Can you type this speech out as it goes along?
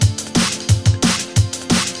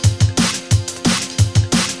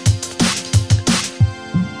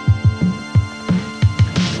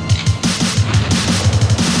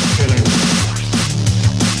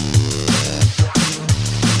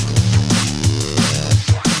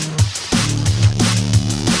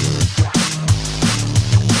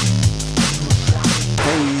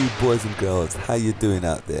boys and girls, how you doing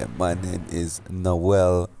out there? My name is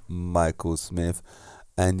Noel Michael Smith,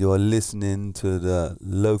 and you're listening to the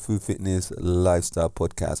Low Food Fitness Lifestyle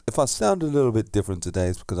Podcast. If I sound a little bit different today,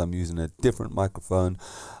 it's because I'm using a different microphone.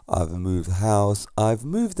 I've moved house. I've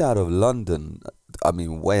moved out of London. I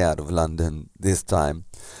mean, way out of London this time.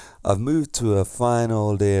 I've moved to a fine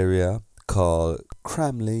old area called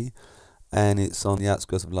Cramley, and it's on the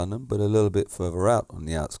outskirts of London, but a little bit further out on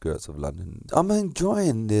the outskirts of London. I'm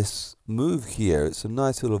enjoying this move here. It's a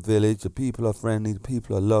nice little village. The people are friendly, the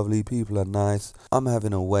people are lovely, people are nice. I'm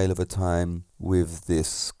having a whale of a time with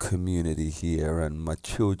this community here, and my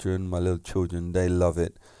children, my little children, they love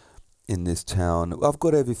it in this town. I've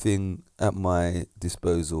got everything at my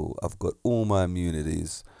disposal. I've got all my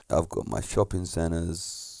amenities. I've got my shopping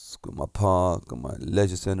centres, got my park, got my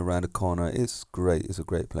leisure centre around the corner. It's great. It's a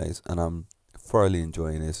great place, and I'm thoroughly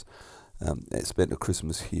enjoying this. I spent the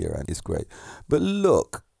Christmas here, and it's great. But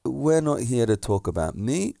look, we're not here to talk about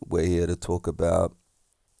me. We're here to talk about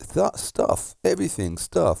stuff, everything,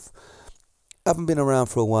 stuff. I haven't been around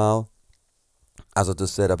for a while. As I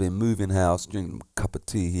just said, I've been moving house, drinking a cup of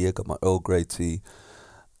tea here, got my Earl Grey tea,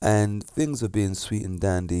 and things have been sweet and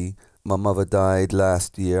dandy. My mother died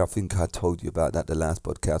last year. I think I told you about that the last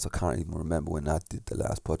podcast. I can't even remember when I did the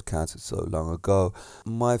last podcast. It's so long ago.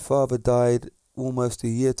 My father died almost a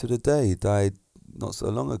year to the day. He died not so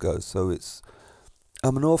long ago. So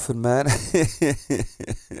I'm an orphan, man.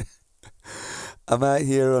 I'm out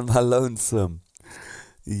here on my lonesome.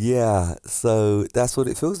 Yeah, so that's what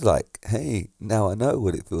it feels like. Hey, now I know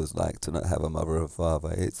what it feels like to not have a mother or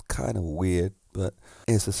father. It's kind of weird, but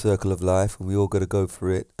it's a circle of life, and we all got to go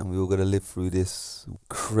through it, and we all got to live through this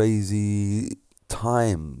crazy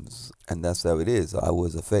times, and that's how it is. I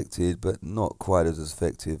was affected, but not quite as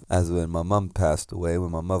effective as when my mum passed away.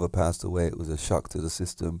 When my mother passed away, it was a shock to the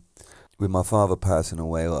system. With my father passing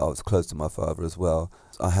away, I was close to my father as well.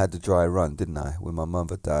 I had the dry run, didn't I, when my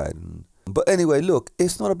mother died. But anyway, look,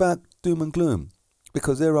 it's not about doom and gloom,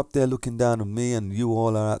 because they're up there looking down on me, and you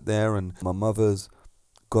all are out there, and my mother's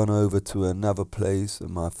gone over to another place,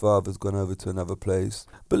 and my father's gone over to another place.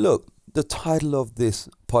 But look, the title of this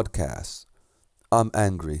podcast, I'm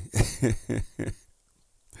Angry.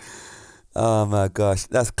 Oh my gosh,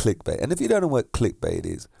 that's clickbait. And if you don't know what clickbait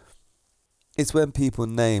is, it's when people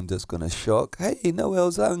name that's going to shock. Hey,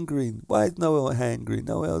 Noel's angry. Why is Noel angry?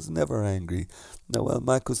 Noel's never angry. Noel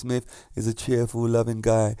Michael Smith is a cheerful, loving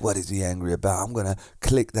guy. What is he angry about? I'm going to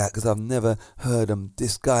click that because I've never heard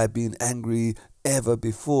this guy being angry ever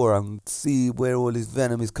before, and see where all his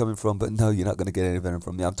venom is coming from. But no, you're not going to get any venom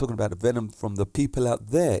from me. I'm talking about the venom from the people out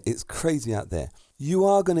there. It's crazy out there. You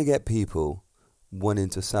are going to get people wanting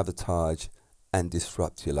to sabotage and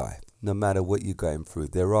disrupt your life. No matter what you're going through,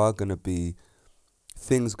 there are going to be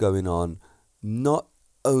things going on, not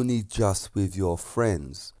only just with your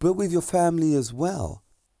friends, but with your family as well.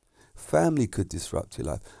 Family could disrupt your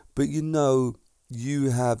life, but you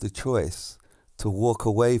have the choice to walk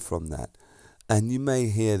away from that. And you may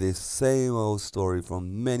hear this same old story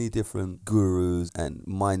from many different gurus and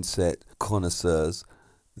mindset connoisseurs.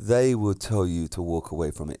 They will tell you to walk away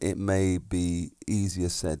from it. It may be easier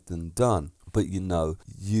said than done, but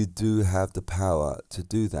you do have the power to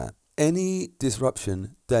do that. Any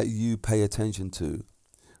disruption that you pay attention to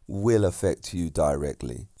will affect you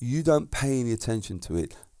directly. You don't pay any attention to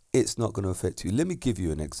it, it's not going to affect you. Let me give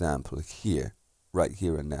you an example here, right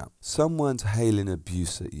here and now. Someone's hailing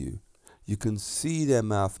abuse at you. You can see their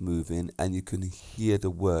mouth moving, and you can hear the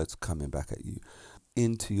words coming back at you.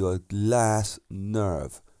 Into your last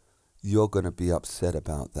nerve, you're going to be upset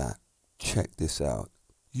about that. Check this out.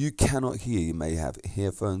 You cannot hear. You may have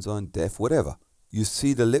earphones on, deaf, whatever. You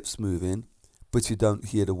see the lips moving, but you don't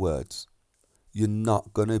hear the words. You're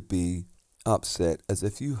not going to be upset as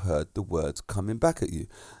if you heard the words coming back at you.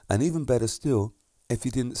 And even better still, if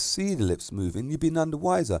you didn't see the lips moving, you'd be none the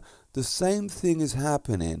wiser. The same thing is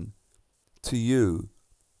happening to you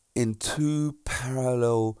in two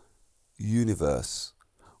parallel universes.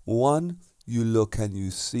 One, you look and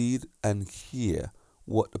you see and hear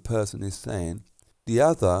what the person is saying. The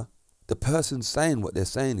other, the person's saying what they're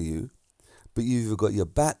saying to you, but you've either got your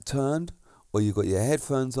back turned or you've got your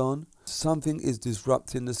headphones on. Something is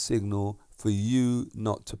disrupting the signal for you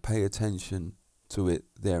not to pay attention to it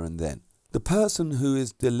there and then. The person who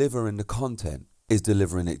is delivering the content is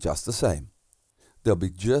delivering it just the same. They'll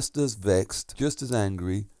be just as vexed, just as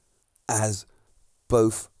angry as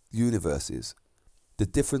both universes. The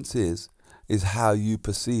difference is how you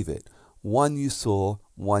perceive it. One you saw,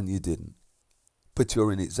 one you didn't. But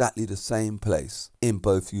you're in exactly the same place in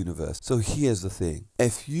both universes. So here's the thing.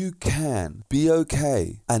 If you can be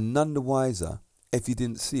okay and none the wiser if you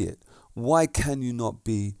didn't see it? Why can you not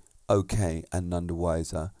be okay and none the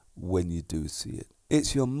wiser when you do see it?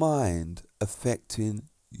 It's your mind affecting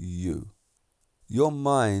you. Your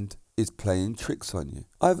mind is playing tricks on you.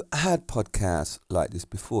 I've had podcasts like this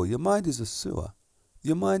before. Your mind is a sewer.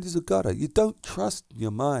 Your mind is a gutter. You don't trust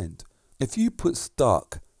your mind. If you put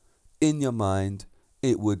stock in your mind,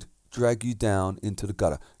 it would drag you down into the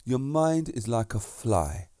gutter. Your mind is like a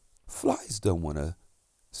fly. Flies don't want to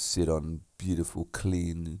sit on beautiful,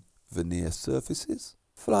 clean veneer surfaces.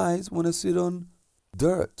 Flies want to sit on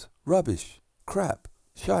dirt, rubbish, crap,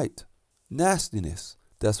 shite, nastiness.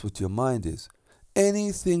 That's what your mind is.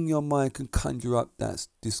 Anything your mind can conjure up that's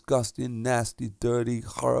disgusting, nasty, dirty,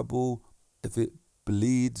 horrible, if it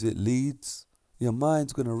bleeds, it leads. Your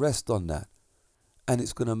mind's going to rest on that. And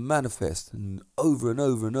it's going to manifest and over and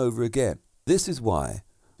over again. This is why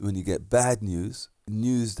when you get bad news,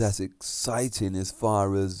 news that's exciting as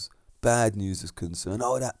far as bad news is concerned,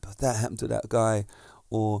 oh, that happened to that guy,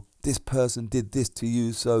 or this person did this to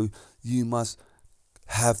you, so you must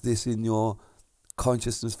have this in your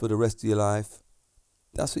consciousness for the rest of your life.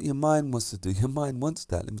 That's what your mind wants to do. Your mind wants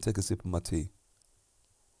that. Let me take a sip of my tea.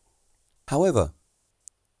 However,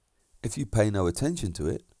 if you pay no attention to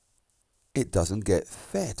it, it doesn't get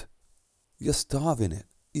fed. You're starving it.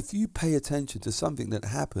 If you pay attention to something that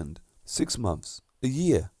happened 6 months, a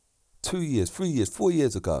year, 2 years, 3 years, 4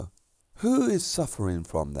 years ago, who is suffering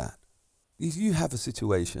from that? If you have a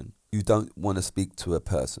situation, you don't want to speak to a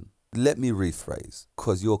person. Let me rephrase,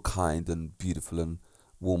 because you're kind and beautiful and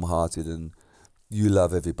warm-hearted and you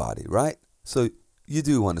love everybody, right? So you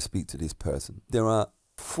do want to speak to this person. There are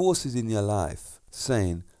forces in your life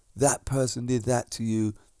saying that person did that to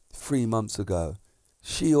you 3 months ago.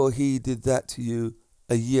 She or he did that to you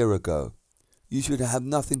a year ago. You should have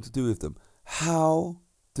nothing to do with them. How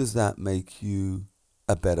does that make you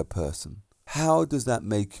a better person? How does that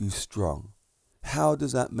make you strong? How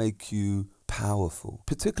does that make you powerful?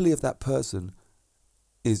 Particularly if that person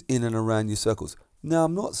is in and around your circles. Now,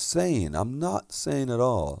 I'm not saying at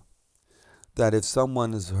all that if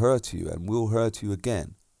someone has hurt you and will hurt you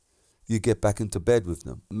again, you get back into bed with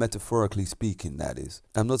them. Metaphorically speaking, that is.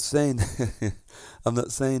 I'm not saying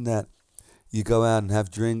that you go out and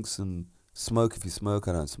have drinks and smoke if you smoke.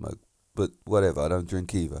 I don't smoke, but whatever. I don't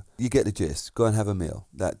drink either. You get the gist. Go and have a meal.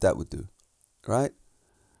 That would do, right?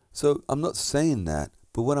 So I'm not saying that,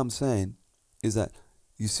 but what I'm saying is that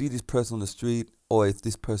you see this person on the street, or if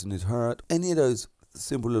this person is hurt, any of those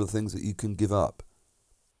simple little things that you can give up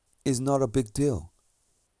is not a big deal.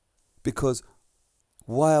 Because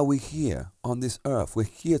why are we here on this earth? We're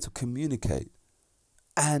here to communicate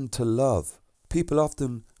and to love. People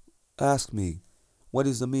often ask me, what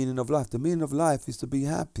is the meaning of life? The meaning of life is to be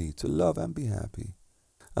happy, to love and be happy.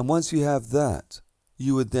 And once you have that,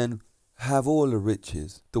 you would then have all the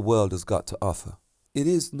riches the world has got to offer. It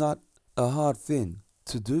is not a hard thing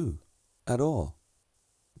to do at all.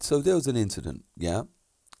 So there was an incident,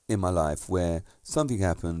 in my life where something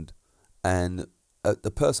happened and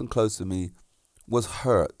the person close to me was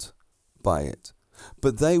hurt by it.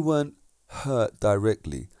 But they weren't hurt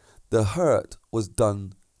directly. The hurt was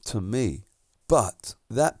done to me. But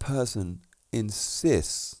that person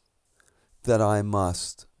insists that I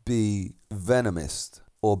must be venomous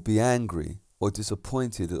or be angry or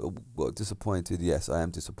disappointed. Well, disappointed, yes, I am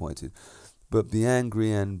disappointed. But be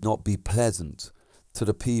angry and not be pleasant to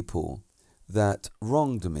the people that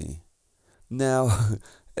wronged me. Now,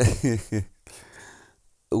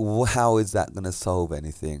 how is that going to solve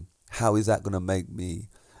anything? How is that going to make me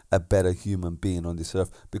a better human being on this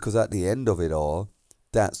earth? Because at the end of it all,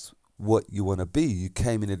 that's what you want to be. You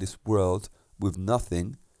came into this world with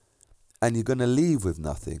nothing, and you're going to leave with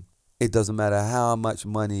nothing. It doesn't matter how much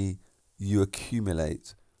money you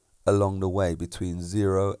accumulate along the way between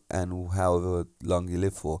zero and however long you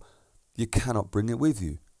live for. You cannot bring it with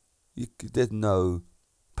you. There's no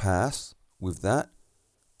pass with that.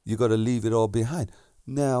 You got to leave it all behind.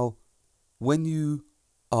 Now, when you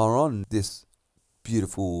are on this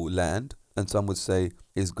beautiful land, and some would say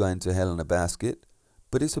it's going to hell in a basket,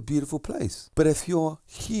 but it's a beautiful place. But if you're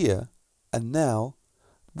here and now,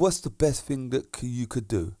 what's the best thing that you could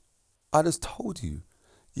do? I just told you.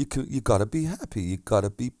 You got to be happy. You got to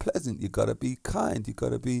be pleasant. You got to be kind. You got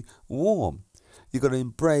to be warm. You got to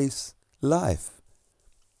embrace life.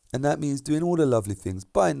 And that means doing all the lovely things.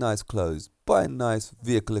 Buy nice clothes. Buy a nice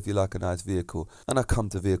vehicle if you like a nice vehicle. And I'll come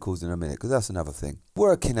to vehicles in a minute because that's another thing.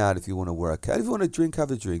 Working out if you want to work out. If you want to drink,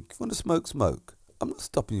 have a drink. If you want to smoke, smoke. I'm not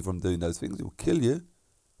stopping you from doing those things. It will kill you.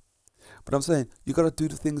 But I'm saying you got to do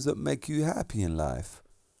the things that make you happy in life.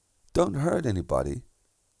 Don't hurt anybody.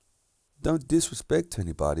 Don't disrespect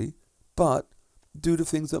anybody. But Do the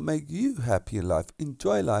things that make you happy in life.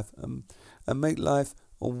 Enjoy life and make life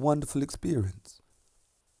a wonderful experience.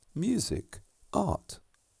 Music, art,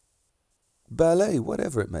 ballet,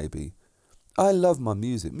 whatever it may be. I love my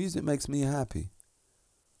music. Music makes me happy.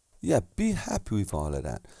 Yeah, be happy with all of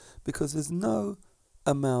that, because there's no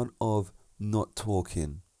amount of not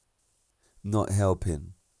talking, not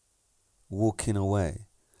helping, walking away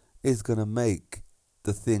is going to make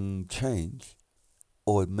the thing change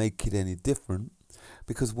or make it any different,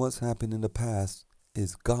 because what's happened in the past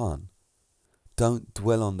is gone. Don't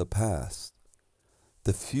dwell on the past.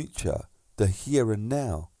 The future, the here and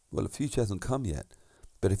now. Well, the future hasn't come yet,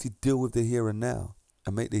 but if you deal with the here and now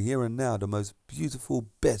and make the here and now the most beautiful,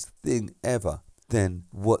 best thing ever, then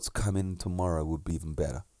what's coming tomorrow would be even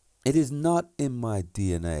better. It is not in my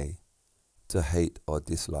DNA to hate or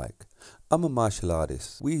dislike. I'm a martial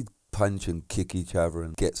artist. We punch and kick each other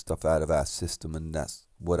and get stuff out of our system, and that's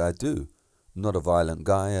what I do. I'm not a violent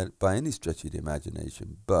guy by any stretch of the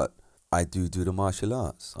imagination, but I do the martial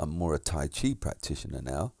arts. I'm more a Tai Chi practitioner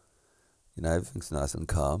now. You know, everything's nice and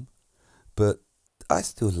calm. But I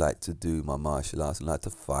still like to do my martial arts and like to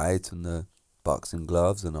fight and the boxing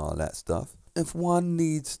gloves and all that stuff. If one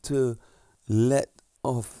needs to let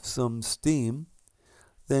off some steam,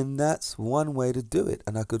 then that's one way to do it.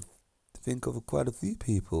 And I could think of quite a few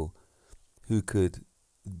people who could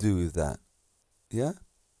do that. Yeah?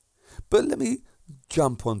 But let me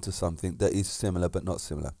jump onto something that is similar but not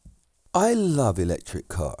similar. I love electric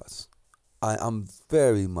cars. I'm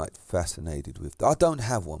very much fascinated with them. I don't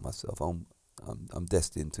have one myself. I'm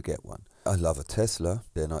destined to get one. I love a Tesla.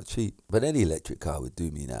 They're not cheap. But any electric car would do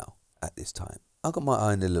me now at this time. I've got my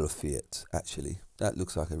eye on a little Fiat, actually. That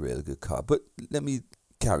looks like a really good car. But let me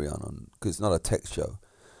carry on because it's not a tech show.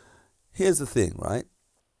 Here's the thing, right?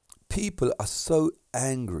 People are so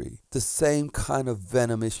angry. The same kind of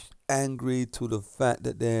venomous angry to the fact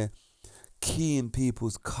that they're keying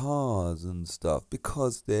people's cars and stuff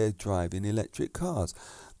because they're driving electric cars.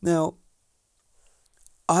 Now,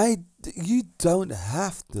 you don't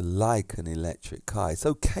have to like an electric car. It's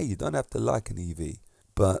okay, you don't have to like an EV.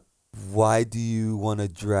 But why do you want to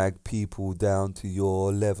drag people down to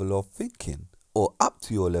your level of thinking? Or up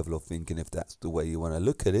to your level of thinking, if that's the way you want to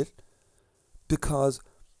look at it? Because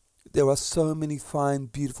there are so many fine,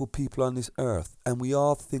 beautiful people on this earth, and we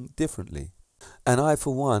all think differently. And I,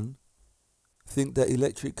 for one, think that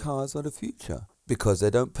electric cars are the future because they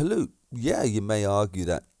don't pollute. Yeah, you may argue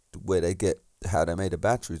that where they get how they made the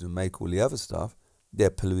batteries and make all the other stuff,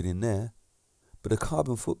 they're polluting there. But the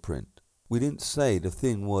carbon footprint, we didn't say the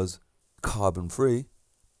thing was carbon free.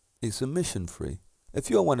 It's emission free. If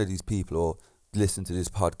you're one of these people or listen to this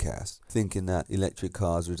podcast thinking that electric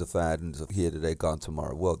cars are a fad and it's here today, gone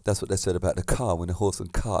tomorrow, well, that's what they said about the car when the horse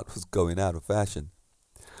and cart was going out of fashion.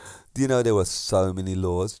 Do you know there were so many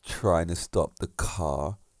laws trying to stop the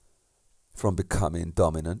car from becoming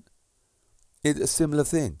dominant? It's a similar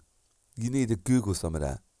thing. You need to Google some of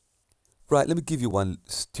that. Right, let me give you one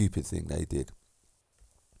stupid thing they did.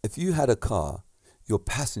 If you had a car, your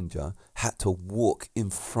passenger had to walk in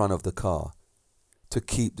front of the car to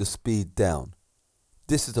keep the speed down.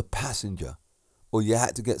 This is a passenger. Or you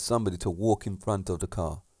had to get somebody to walk in front of the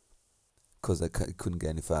car because they couldn't get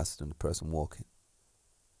any faster than the person walking.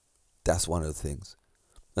 That's one of the things.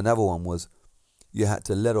 Another one was you had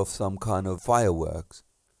to let off some kind of fireworks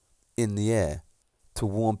in the air to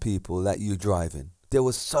warn people that you're driving. There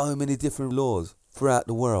were so many different laws throughout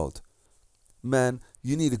the world. Man,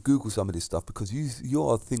 you need to Google some of this stuff because you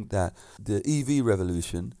all think that the EV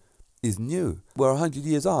revolution is new. We're 100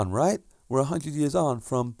 years on, right? We're 100 years on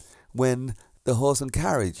from when the horse and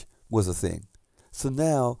carriage was a thing. So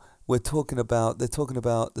now they're talking about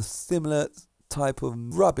the similar type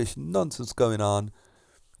of rubbish nonsense going on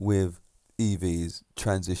with EVs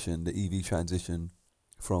the EV transition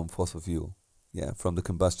from fossil fuel, from the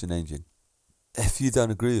combustion engine. If you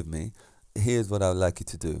don't agree with me, here's what I would like you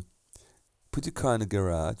to do. Put your car in the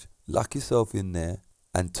garage, lock yourself in there,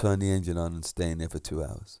 and turn the engine on and stay in there for 2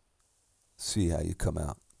 hours. See how you come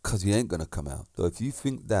out, because you ain't going to come out. So if you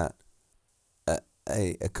think that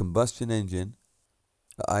a combustion engine,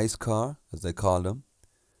 an ICE car, as they call them,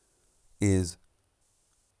 is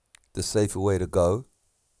the safer way to go,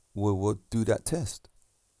 we'll do that test.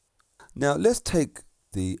 Now, let's take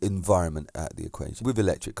the environment out of the equation with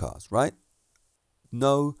electric cars, right?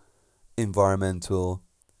 No environmental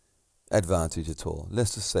advantage at all.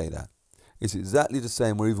 Let's just say that. It's exactly the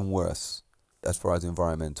same or even worse as far as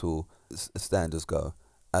environmental standards go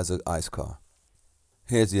as an ICE car.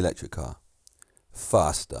 Here's the electric car.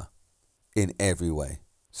 Faster in every way.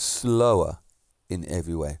 Slower in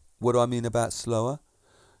every way. What do I mean about slower?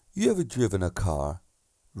 You ever driven a car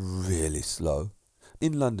really slow?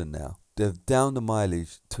 In London now, they've down the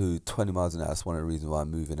mileage to 20 miles an hour. That's one of the reasons why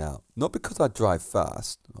I'm moving out. Not because I drive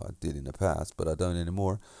fast, I did in the past, but I don't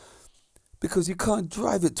anymore. Because you can't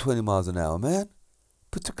drive at 20 miles an hour, man.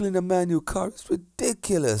 Particularly in a manual car. It's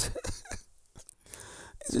ridiculous.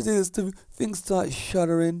 It's ridiculous. Things start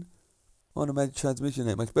shuddering. Automatic transmission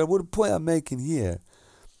ain't much better. Well, the point I'm making here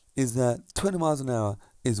is that 20 miles an hour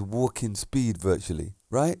is walking speed virtually,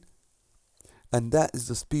 right? And that is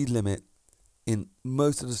the speed limit in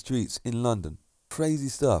most of the streets in London. Crazy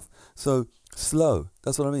stuff. So slow,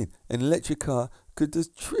 that's what I mean. An electric car could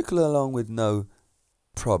just trickle along with no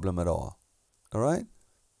problem at all. Alright?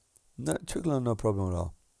 No, trickle along, no problem at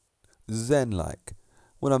all. Zen-like.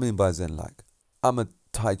 What I mean by Zen-like? I'm a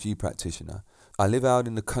Tai Chi practitioner. I live out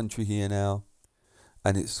in the country here now,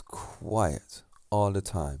 and it's quiet all the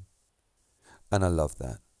time. And I love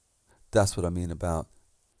that. That's what I mean about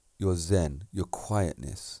your Zen, your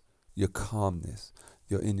quietness, your calmness.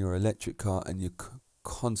 You're in your electric car and you're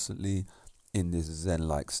constantly in this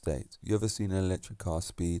Zen-like state. You ever seen an electric car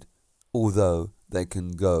speed? Although they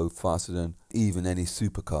can go faster than even any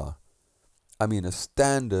supercar. I mean, a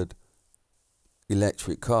standard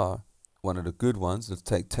electric car, one of the good ones, let's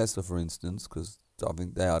take Tesla for instance, because I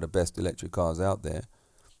think they are the best electric cars out there.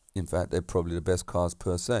 In fact, they're probably the best cars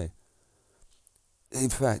per se. In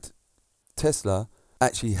fact, Tesla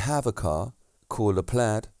actually have a car called a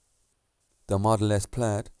Plaid, the Model S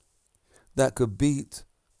Plaid, that could beat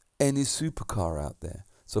any supercar out there.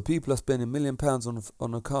 So people are spending £1 million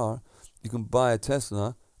on a car. You can buy a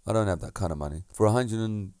Tesla, I don't have that kind of money, for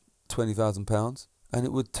 £120,000, and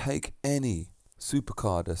it would take any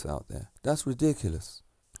supercar that's out there. That's ridiculous.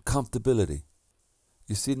 Comfortability.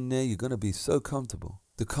 You're sitting there, you're going to be so comfortable.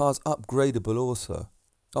 The car's upgradable also.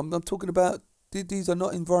 I'm talking about, these are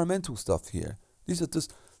not environmental stuff here. These are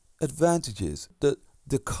just advantages that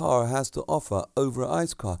the car has to offer over an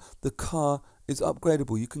ICE car. The car is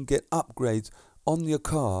upgradable. You can get upgrades on your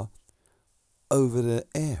car over the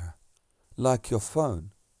air, like your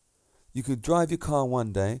phone. You could drive your car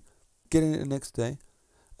one day, get in it the next day,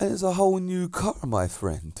 and it's a whole new car, my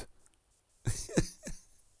friend.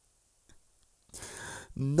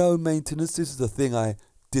 No maintenance. This is the thing I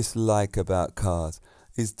dislike about cars,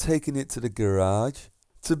 is taking it to the garage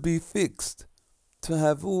to be fixed, to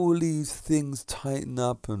have all these things tightened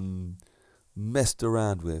up and messed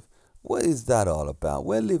around with. What is that all about?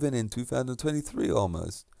 We're living in 2023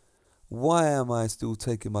 almost. Why am I still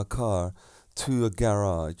taking my car to a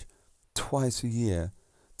garage twice a year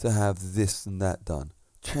to have this and that done?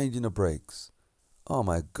 Changing the brakes. Oh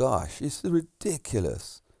my gosh, it's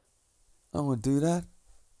ridiculous. I don't want to do that.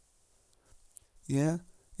 Yeah?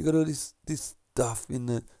 You got all this stuff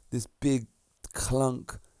in this big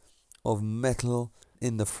clunk of metal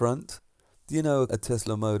in the front. Do you know a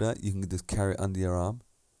Tesla motor, you can just carry it under your arm?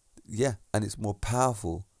 Yeah, and it's more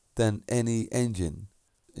powerful than any engine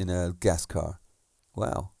in a gas car.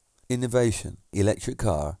 Wow. Innovation. Electric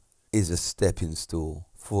car is a stepping stool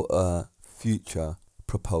for a future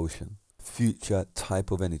propulsion, future type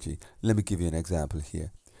of energy. Let me give you an example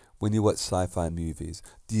here. When you watch sci-fi movies,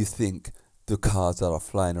 do you think the cars that are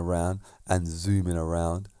flying around and zooming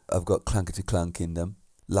around have got clunkety clunk in them,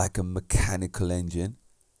 like a mechanical engine?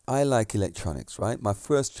 I like electronics, right? My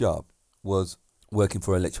first job was working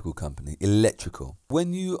for an electrical company. Electrical.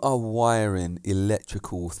 When you are wiring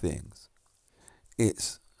electrical things,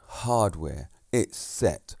 it's hardware, it's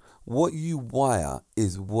set. What you wire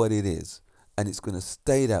is what it is, and it's going to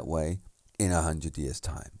stay that way in 100 years'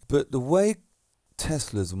 time. But the way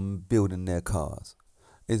Tesla's building their cars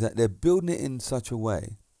is that they're building it in such a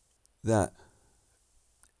way that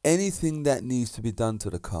anything that needs to be done to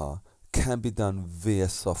the car can be done via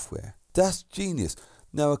software. That's genius.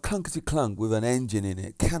 Now, a clunkety clunk with an engine in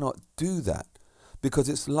it cannot do that, because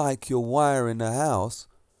it's like you're wiring a house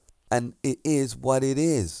and it is what it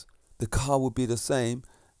is. The car will be the same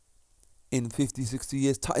in 50, 60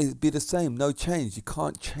 years' time. It'll be the same, no change. You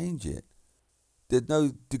can't change it. There's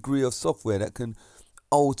no degree of software that can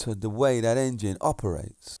alter the way that engine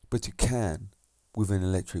operates, but you can with an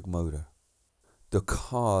electric motor. The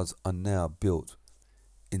cars are now built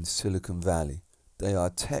in Silicon Valley. They are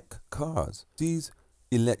tech cars. These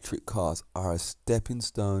electric cars are a stepping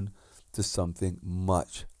stone to something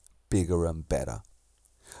much bigger and better.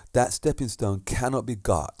 That stepping stone cannot be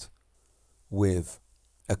got with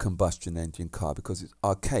a combustion engine car because it's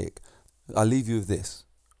archaic. I'll leave you with this.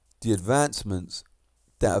 The advancements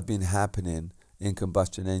that have been happening in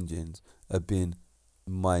combustion engines have been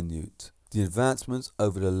minute. The advancements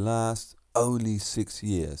over the last only 6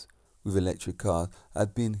 years with electric cars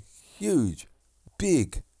have been huge,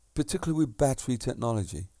 big, particularly with battery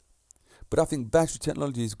technology. But I think battery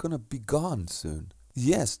technology is going to be gone soon.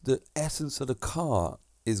 Yes, the essence of the car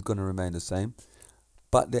is going to remain the same,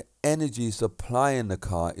 but the energy supply in the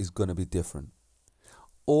car is going to be different.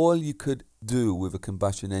 All you could do with a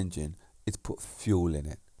combustion engine is put fuel in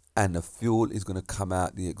it, and the fuel is going to come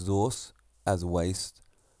out the exhaust as waste,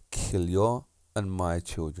 kill your and my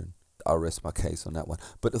children. I'll rest my case on that one.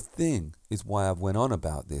 But the thing is why I've went on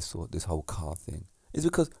about this, or this whole car thing, is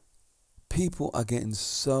because people are getting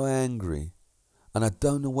so angry, and I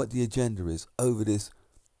don't know what the agenda is over this,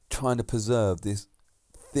 trying to preserve this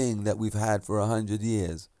thing that we've had for 100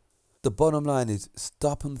 years. The bottom line is,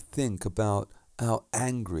 stop and think about how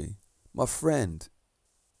angry my friend,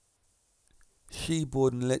 she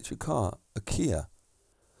bought an electric car, a Kia.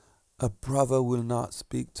 Her brother will not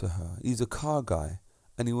speak to her. He's a car guy,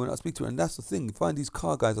 and he will not speak to her. And that's the thing, you find these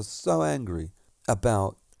car guys are so angry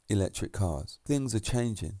about electric cars. Things are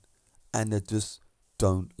changing, and they just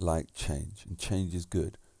don't like change, and change is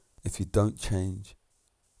good. If you don't change,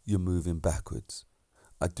 you're moving backwards.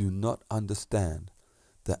 I do not understand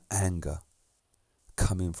the anger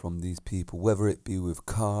coming from these people, whether it be with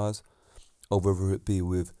cars or whether it be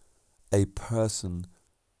with a person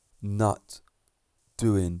not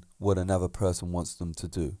doing what another person wants them to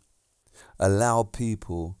do. Allow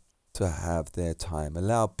people to have their time.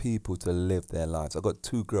 Allow people to live their lives. I've got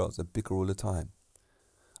 2 girls that bicker all the time.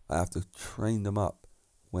 I have to train them up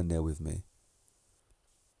when they're with me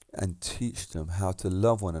and teach them how to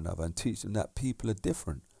love one another and teach them that people are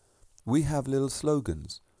different. We have little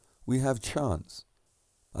slogans. We have chants.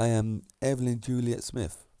 I am Evelyn Juliet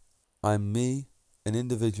Smith. I'm me, an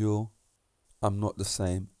individual. I'm not the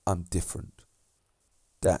same. I'm different.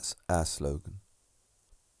 That's our slogan.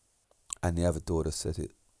 And the other daughter said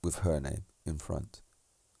it with her name in front.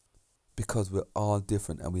 Because we're all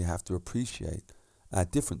different, and we have to appreciate our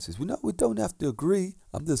differences. We don't have to agree.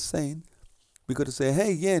 I'm just saying, we got to say,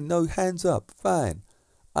 hey, yeah, no, hands up, fine.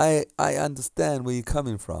 I understand where you're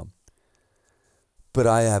coming from. But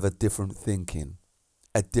I have a different thinking,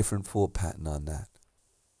 a different thought pattern on that.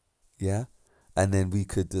 Yeah? And then we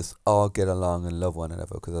could just all get along and love one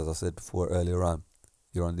another. Because as I said before earlier on,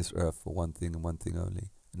 you're on this earth for one thing and one thing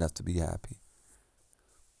only. And that's to be happy.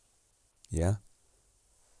 Yeah?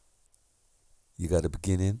 You got a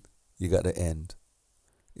beginning, you got an end.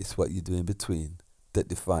 It's what you do in between that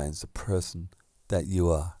defines the person that you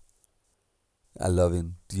are. A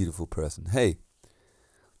loving, beautiful person. Hey,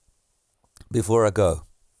 before I go,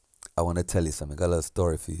 I want to tell you something. I got a little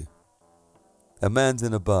story for you. A man's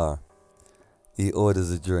in a bar. He orders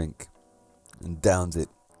a drink and downs it.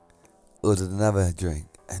 Orders another drink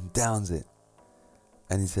and downs it.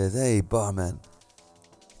 And he says, hey, barman,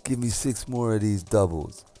 give me 6 more of these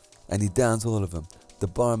doubles. And he downs all of them. The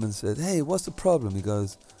barman said, hey, what's the problem? He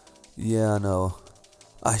goes, yeah, I know.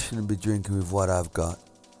 I shouldn't be drinking with what I've got.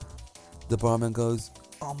 The barman goes,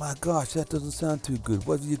 oh my gosh, that doesn't sound too good.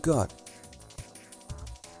 What have you got?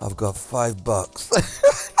 I've got $5.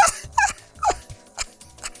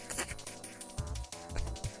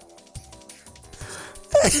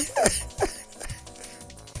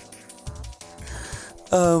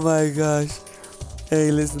 Oh my gosh.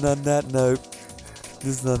 Hey, listen on that note,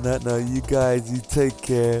 you guys, you take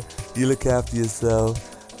care, you look after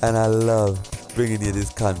yourself, and I love bringing you this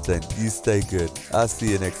content. You stay good. I'll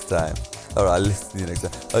see you next time. Alright, I'll listen to you next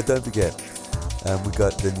time. Oh, don't forget, we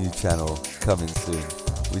got the new channel coming soon,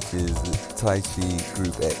 which is Tai Chi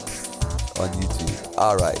Group X on YouTube.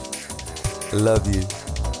 Alright, love you.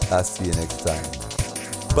 I'll see you next time.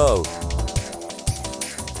 Bo.